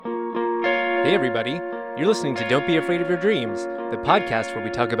Hey everybody, you're listening to Don't Be Afraid of Your Dreams, the podcast where we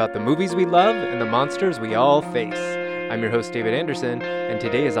talk about the movies we love and the monsters we all face. I'm your host David Anderson, and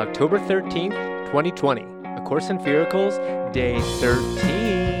today is October 13th, 2020, A Course in Fearacles, Day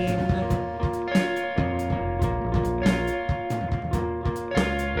 13.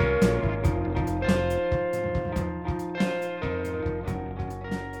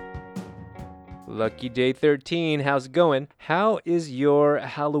 Lucky day 13, how's it going? How is your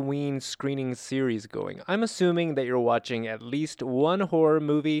Halloween screening series going? I'm assuming that you're watching at least one horror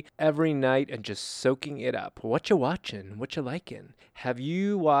movie every night and just soaking it up. What you watching? What you liking? Have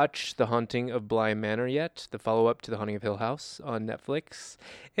you watched The Haunting of Bly Manor yet? The follow-up to The Haunting of Hill House on Netflix?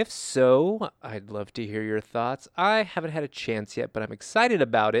 If so, I'd love to hear your thoughts. I haven't had a chance yet, but I'm excited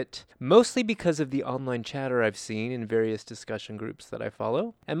about it, mostly because of the online chatter I've seen in various discussion groups that I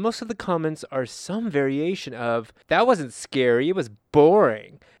follow. And most of the comments are some variation of, that wasn't scary, it was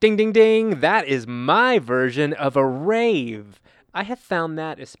boring. Ding, ding, ding, that is my version of a rave. I have found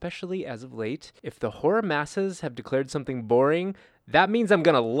that, especially as of late, if the horror masses have declared something boring, that means I'm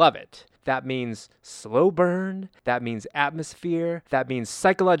gonna love it. That means slow burn, that means atmosphere, that means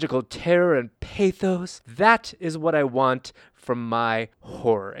psychological terror and pathos. That is what I want from my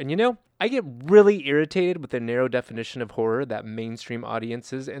horror. And you know, I get really irritated with the narrow definition of horror that mainstream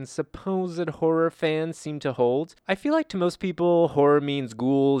audiences and supposed horror fans seem to hold. I feel like to most people, horror means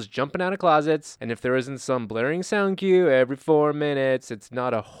ghouls jumping out of closets, and if there isn't some blaring sound cue every 4 minutes, it's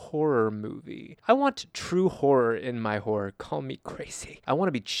not a horror movie. I want true horror in my horror. Call me crazy. I want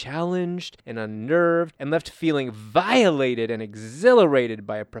to be challenged and unnerved and left feeling violated and exhilarated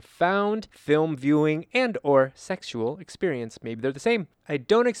by a profound film viewing and or sexual experience. Maybe they're the same. I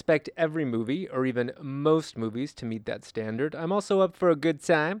don't expect every movie, or even most movies, to meet that standard. I'm also up for a good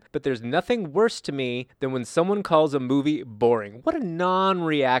time, but there's nothing worse to me than when someone calls a movie boring. What a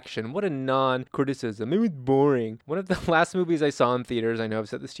non-reaction, what a non-criticism. It was boring. One of the last movies I saw in theaters, I know I've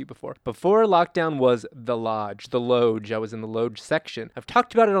said this to you before lockdown, was The Lodge. I was in the Lodge section. I've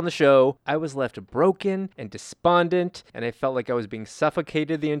talked about it on the show. I was left broken and despondent, and I felt like I was being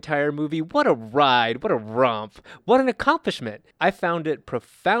suffocated the entire movie. What a ride, what a romp, what an accomplishment. I found it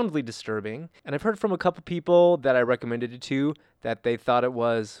profoundly disturbing, and I've heard from a couple people that I recommended it to that they thought it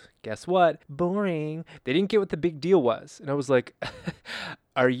was, guess what, boring. They didn't get what the big deal was. And I was like,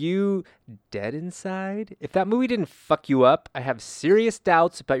 are you dead inside? If that movie didn't fuck you up, I have serious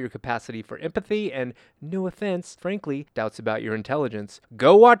doubts about your capacity for empathy and, no offense, frankly, doubts about your intelligence.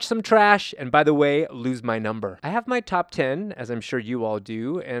 Go watch some trash, and by the way, lose my number. I have my top 10, as I'm sure you all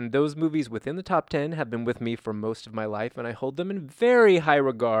do, and those movies within the top 10 have been with me for most of my life, and I hold them in very high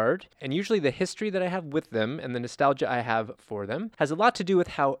regard. And usually the history that I have with them and the nostalgia I have for them has a lot to do with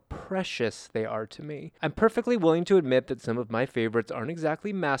how precious they are to me. I'm perfectly willing to admit that some of my favorites aren't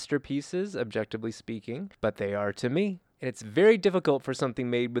exactly masterpieces, objectively speaking, but they are to me. And it's very difficult for something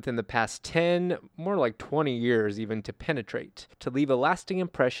made within the past 10, more like 20 years even, to penetrate, to leave a lasting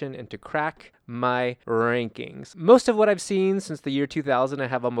impression, and to crack my rankings. Most of what I've seen since the year 2000, I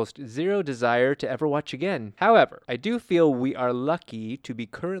have almost zero desire to ever watch again. However, I do feel we are lucky to be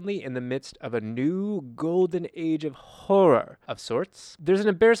currently in the midst of a new golden age of horror of sorts. There's an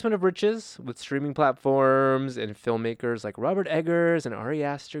embarrassment of riches with streaming platforms and filmmakers like Robert Eggers and Ari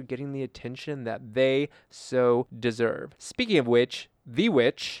Aster getting the attention that they so deserve. Speaking of which, The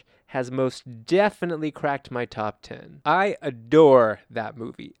Witch has most definitely cracked my top 10. I adore that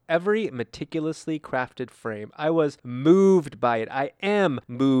movie. Every meticulously crafted frame. I was moved by it. I am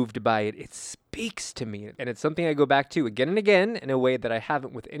moved by it. It speaks to me, and it's something I go back to again and again in a way that I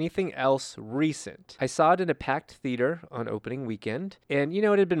haven't with anything else recent. I saw it in a packed theater on opening weekend, and you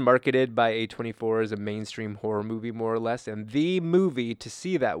know, it had been marketed by A24 as a mainstream horror movie more or less, and the movie to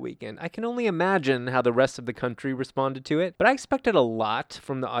see that weekend. I can only imagine how the rest of the country responded to it, but I expected a lot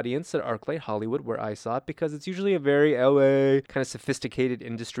from the audience at ArcLight Hollywood where I saw it, because it's usually a very LA kind of sophisticated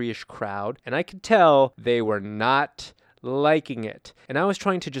industry-ish crowd, and I could tell they were not liking it. And I was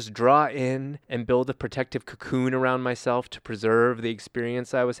trying to just draw in and build a protective cocoon around myself to preserve the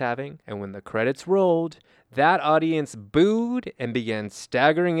experience I was having. And when the credits rolled, that audience booed and began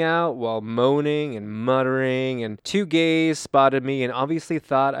staggering out while moaning and muttering, and 2 gays spotted me and obviously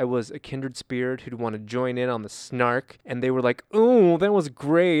thought I was a kindred spirit who'd want to join in on the snark, and they were like, "Ooh, that was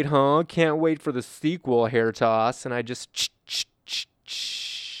great, huh? Can't wait for the sequel, hair toss." And I just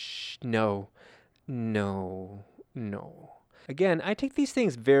no. Again, I take these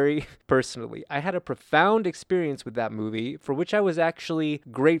things very personally. I had a profound experience with that movie for which I was actually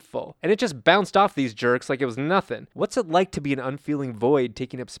grateful. And it just bounced off these jerks like it was nothing. What's it like to be an unfeeling void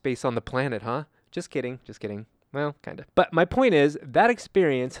taking up space on the planet, huh? Just kidding. Well, kind of. But my point is, that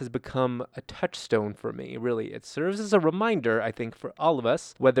experience has become a touchstone for me, really. It serves as a reminder, I think, for all of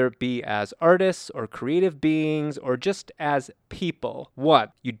us, whether it be as artists or creative beings or just as people. One,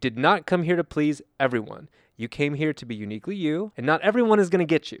 you did not come here to please everyone. You came here to be uniquely you, and not everyone is going to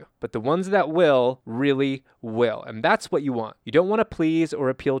get you, but the ones that will really will. And that's what you want. You don't want to please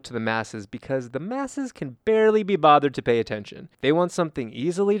or appeal to the masses because the masses can barely be bothered to pay attention. They want something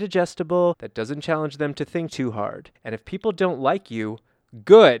easily digestible that doesn't challenge them to think too hard. And if people don't like you,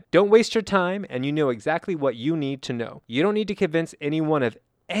 good. Don't waste your time, and you know exactly what you need to know. You don't need to convince anyone of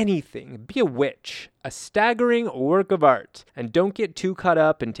anything. Be a witch, a staggering work of art, and don't get too caught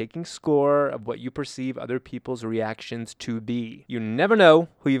up in taking score of what you perceive other people's reactions to be. You never know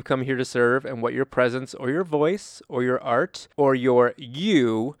who you've come here to serve and what your presence or your voice or your art or your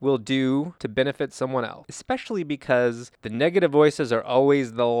you will do to benefit someone else, especially because the negative voices are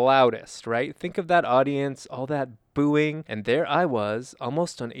always the loudest, right? Think of that audience, all that booing, and there I was,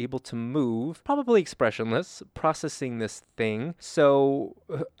 almost unable to move, probably expressionless, processing this thing. So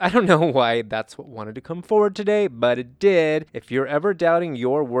I don't know why that's what wanted to come forward today, but it did. If you're ever doubting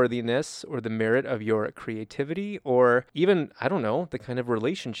your worthiness or the merit of your creativity, or even, I don't know, the kind of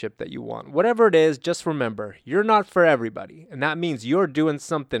relationship that you want, whatever it is, just remember, you're not for everybody, and that means you're doing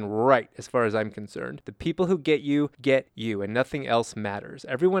something right as far as I'm concerned. The people who get you, and nothing else matters.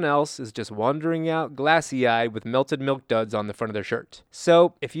 Everyone else is just wandering out glassy-eyed with melted milk duds on the front of their shirt.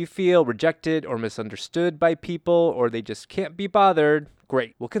 So if you feel rejected or misunderstood by people, or they just can't be bothered,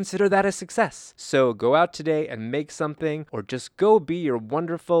 great. We'll consider that a success. So go out today and make something, or just go be your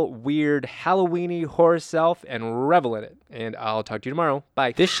wonderful, weird, Halloween-y horror self and revel in it. And I'll talk to you tomorrow.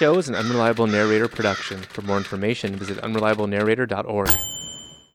 Bye. This show is an Unreliable Narrator production. For more information, visit unreliablenarrator.org.